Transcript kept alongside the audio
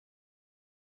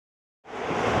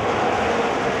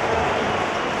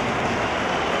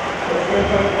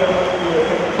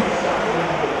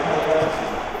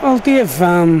Well, Dave,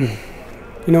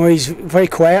 you know, he's very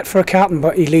quiet for a captain,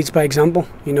 but he leads by example.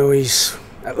 You know, he's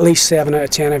at least 7 out of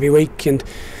 10 every week, and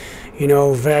you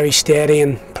know, very steady,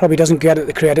 and probably doesn't get it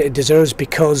the credit it deserves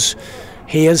because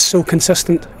he is so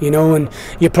consistent. You know, and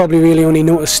you probably really only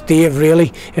notice Dave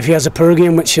really if he has a poor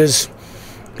game, which is,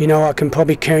 you know, I can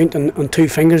probably count on 2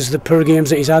 fingers the poor games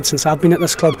that he's had since I've been at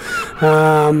this club.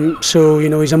 So you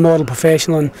know, he's a model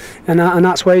professional, and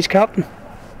that's why he's captain.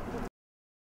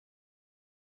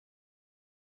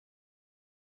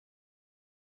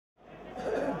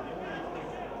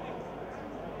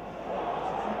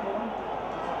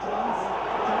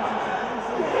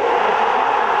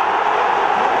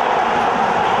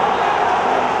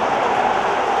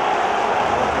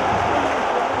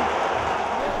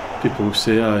 People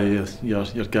say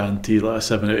you're guaranteed like a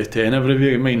 7 out of 10 every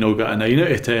week. You might not get a 9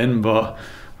 out of 10, but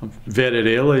very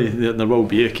rarely there will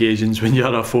be occasions when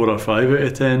you're a 4 or 5 out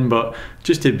of 10. But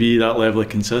just to be that level of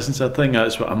consistency, I think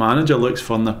that's what a manager looks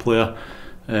for in a player.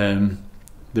 They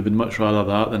would much rather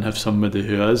that than have somebody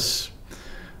who is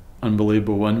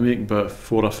unbelievable 1 week, but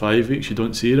 4 or 5 weeks you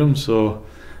don't see them. So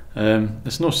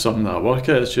it's not something that I work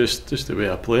at. It's just the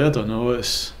way I play. I don't know.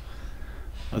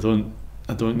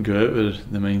 I don't go out with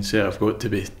the mindset I've got to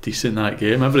be decent in that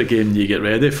game. Every game you get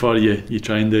ready for, you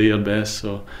try and do your best,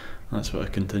 so that's what I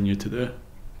continue to do.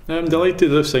 I'm delighted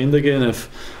that I've signed again. I've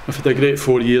had a great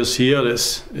 4 years here.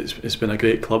 It's been a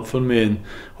great club for me, and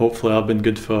hopefully I've been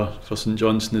good for St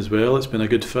Johnstone as well. It's been a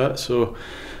good fit, so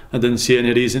I didn't see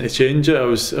any reason to change it. I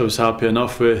was happy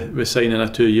enough with signing a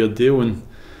 2-year deal, and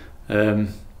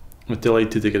I'm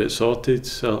delighted to get it sorted.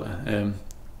 So,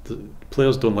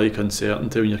 players don't like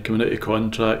uncertainty when you're coming out of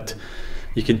contract.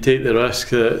 You can take the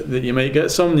risk that you might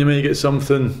get something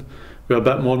with a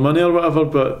bit more money or whatever,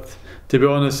 but to be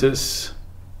honest,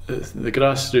 the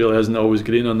grass really isn't always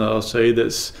green on the other side.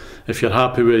 It's if you're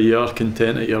happy where you are,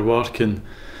 content at your work, and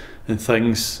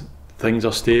things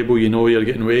are stable, you know you're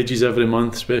getting wages every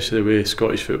month, especially the way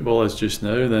Scottish football is just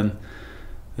now, then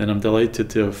I'm delighted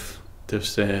to have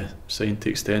signed to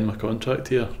extend my contract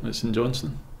here at St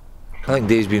Johnstone. I think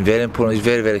Dave's been very important. He's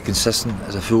very, very consistent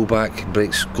as a full-back,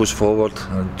 goes forward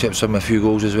and chips in a few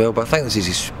goals as well. But I think his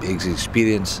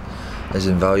experience is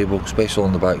invaluable, especially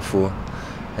on the back four.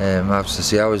 I have to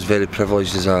say I was very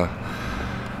privileged as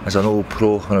an old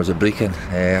pro when I was at Brecon.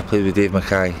 I played with Dave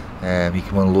Mackay. He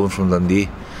came on loan from Dundee,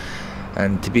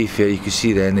 and to be fair, you could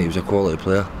see then that he was a quality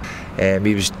player.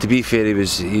 To be fair,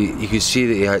 you could see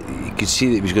that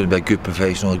he was going to be a good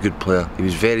professional, a good player. He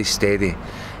was very steady.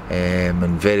 And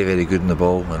very, very good in the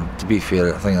ball, and to be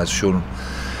fair, I think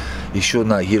he's shown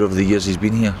that here over the years he's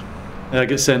been here. I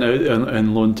got sent out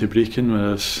on loan to Brecon when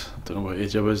I don't know what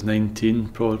age I was, 19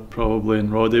 probably,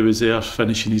 and Roddy was there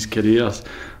finishing his career.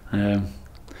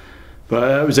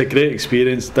 But it was a great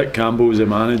experience. Dick Campbell was the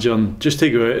manager, and just to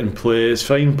go out and play, it's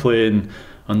fine playing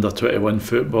under 21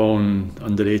 football and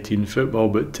under 18 football,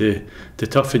 but to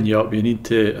toughen you up, you need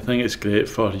to. I think it's great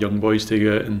for young boys to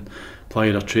go out and play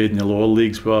their trade in the lower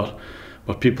leagues where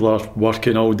people are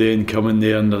working all day and coming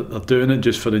there, and they're doing it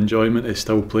just for enjoyment of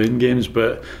still playing games,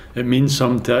 but it means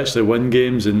something to actually win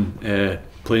games and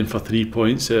playing for 3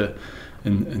 points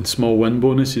and small win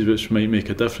bonuses, which might make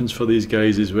a difference for these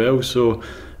guys as well. So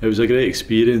it was a great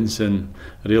experience, and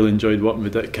I really enjoyed working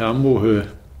with Dick Campbell, who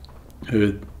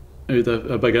had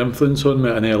a big influence on me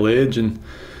at an early age, and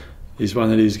he's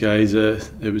one of these guys that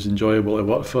it was enjoyable to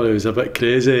work for. He was a bit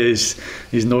crazy.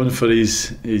 He's known for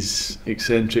his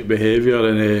eccentric behaviour,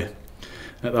 and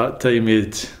at that time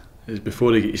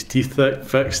before he got his teeth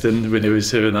fixed, and when he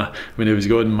was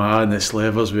going mad and the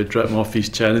slivers would drip off his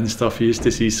chin and stuff, he used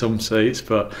to see some sights.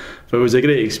 But it was a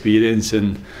great experience,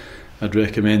 and I'd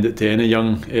recommend it to any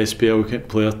young SPL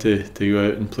player to go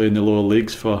out and play in the lower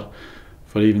leagues for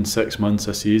even 6 months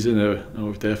a season. It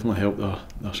will definitely help their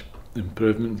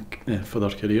improvement for their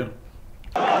career.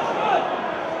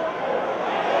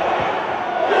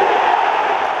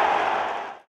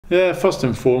 Yeah, first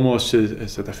and foremost,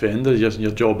 as a defender,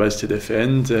 your job is to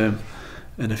defend, and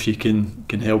if you can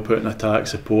help out in attack,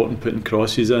 support and putting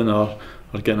crosses in or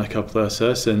getting a couple of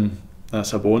assists, and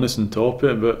that's a bonus on top of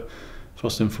it. But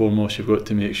first and foremost, you've got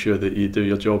to make sure that you do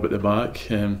your job at the back.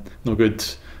 No good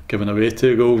giving away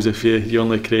 2 goals if you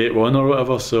only create 1 or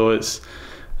whatever. So it's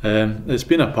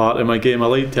been a part of my game. I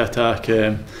like to attack,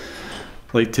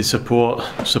 like to support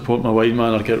my wide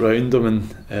man or get round them,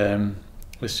 and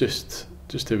it's just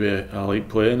the way I like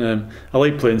playing. I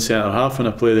like playing centre half when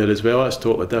I play there as well. It's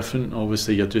totally different.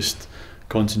 Obviously you're just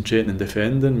concentrating and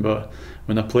defending, but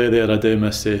when I play there I do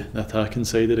miss the attacking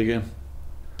side of the game.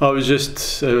 I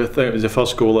think it was the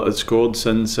first goal that I'd scored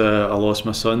since I lost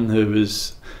my son,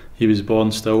 he he was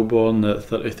born stillborn at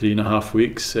 33.5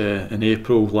 weeks in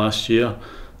April last year.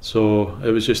 So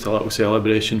it was just a little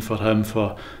celebration for him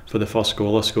for the first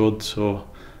goal I scored. So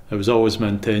it was always my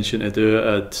intention to do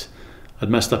it. I'd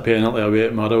missed a penalty away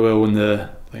at Motherwell in I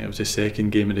think it was the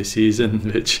second game of the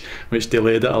season, which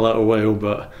delayed it a little while,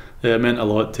 but it meant a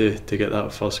lot to get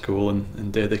that first goal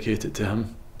and dedicate it to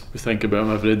him. We think about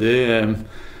him every day.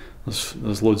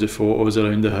 There's loads of photos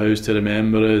around the house to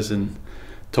remember us, and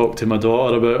talk to my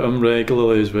daughter about him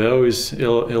regularly as well.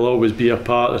 He'll always be a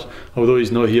part, although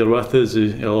he's not here with us,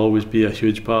 he'll always be a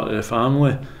huge part of the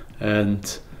family.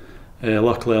 And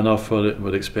luckily enough,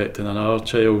 we're expecting another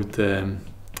child.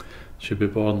 Should be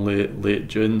born late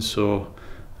June, so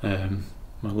I'm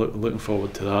looking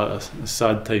forward to that. A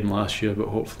sad time last year, but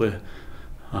hopefully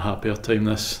a happier time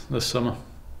this summer.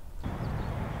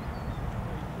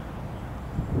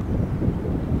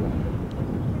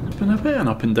 It's been a bit an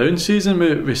up and down season.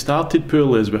 We started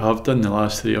poorly, as we have done the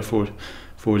last 3 or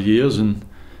 4 years, and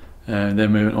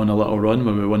then we went on a little run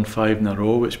where we won 5 in a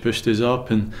row, which pushed us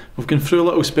up, and we've gone through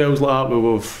little spells like that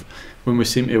where when we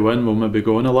seem to win, we'll maybe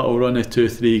go on a little run of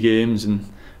 2-3 games and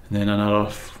then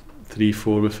another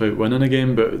 3-4 without winning a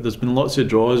game. But there's been lots of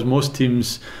draws. Most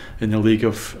teams in the league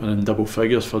are in double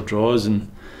figures for draws,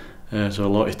 and so a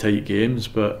lot of tight games.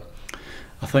 But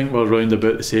I think we're around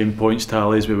about the same points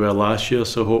tally as we were last year,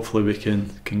 so hopefully we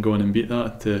can go on and beat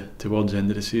that towards the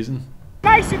end of the season.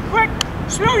 Nice and quick,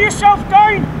 slow yourself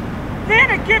down,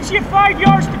 then it gives you 5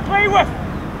 yards to play with.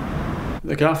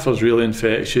 The gaffer's really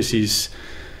infectious.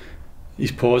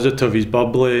 He's positive, he's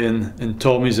bubbly, and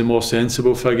Tommy's the more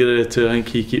sensible figure of the two. I think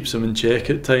he keeps him in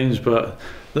check at times, but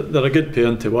they're a good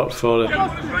pair to work for.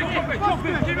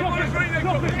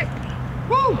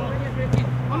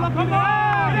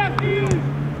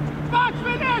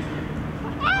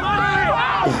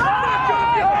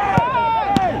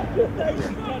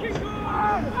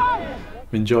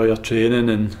 We enjoy our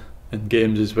training and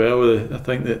games as well. I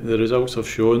think that the results have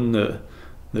shown that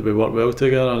we work well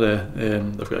together.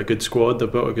 They've got a good squad.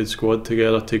 They've built a good squad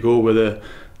together to go with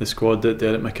the squad that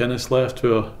Derek McInnes left. We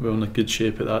were in a good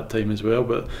shape at that time as well.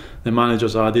 But the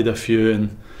manager's added a few,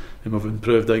 and we've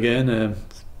improved again.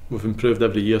 We've improved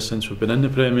every year since we've been in the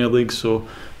Premier League. So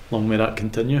long may that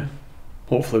continue.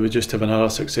 Hopefully we just have another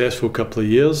successful couple of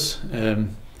years.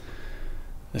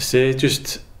 I say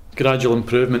just gradual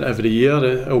improvement every year.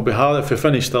 It'll be hard if we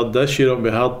finish third this year. It'll be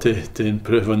hard to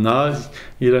improve on that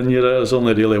year in, year out. There's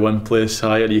only really one place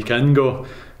higher you can go,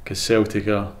 because Celtic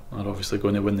are obviously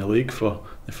going to win the league for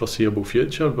the foreseeable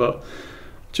future. But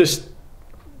just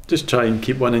try and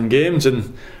keep winning games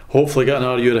and hopefully get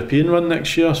another European run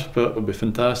next year. But it'll be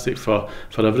fantastic for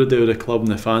everybody with the club and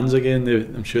the fans again.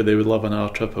 I'm sure they would love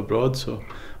another trip abroad. So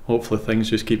hopefully things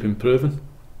just keep improving.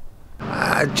 Do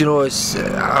you know,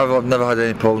 I've never had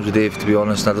any problems with Dave, to be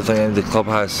honest. I don't think any of the club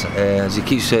has. As he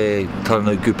keeps turning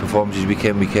out good performances week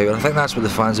in, week out, and I think that's what the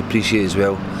fans appreciate as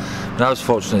well. And I was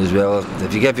fortunate as well.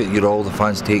 If you give it your all, the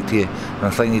fans take to you, and I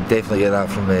think you definitely get that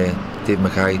from Dave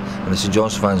Mackay. And the St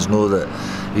Johnstone fans know that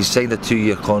he's signed a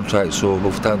 2-year contract, so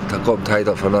we've got him tied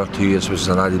up for another 2 years, which is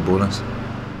an added bonus.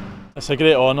 It's a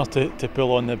great honour to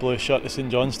pull on the blue shirt of St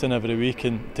Johnstone every week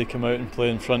and to come out and play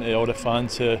in front of all the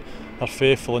fans who are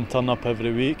faithful and turn up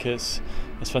every week. It's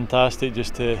fantastic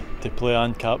just to play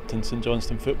and captain St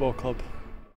Johnstone Football Club.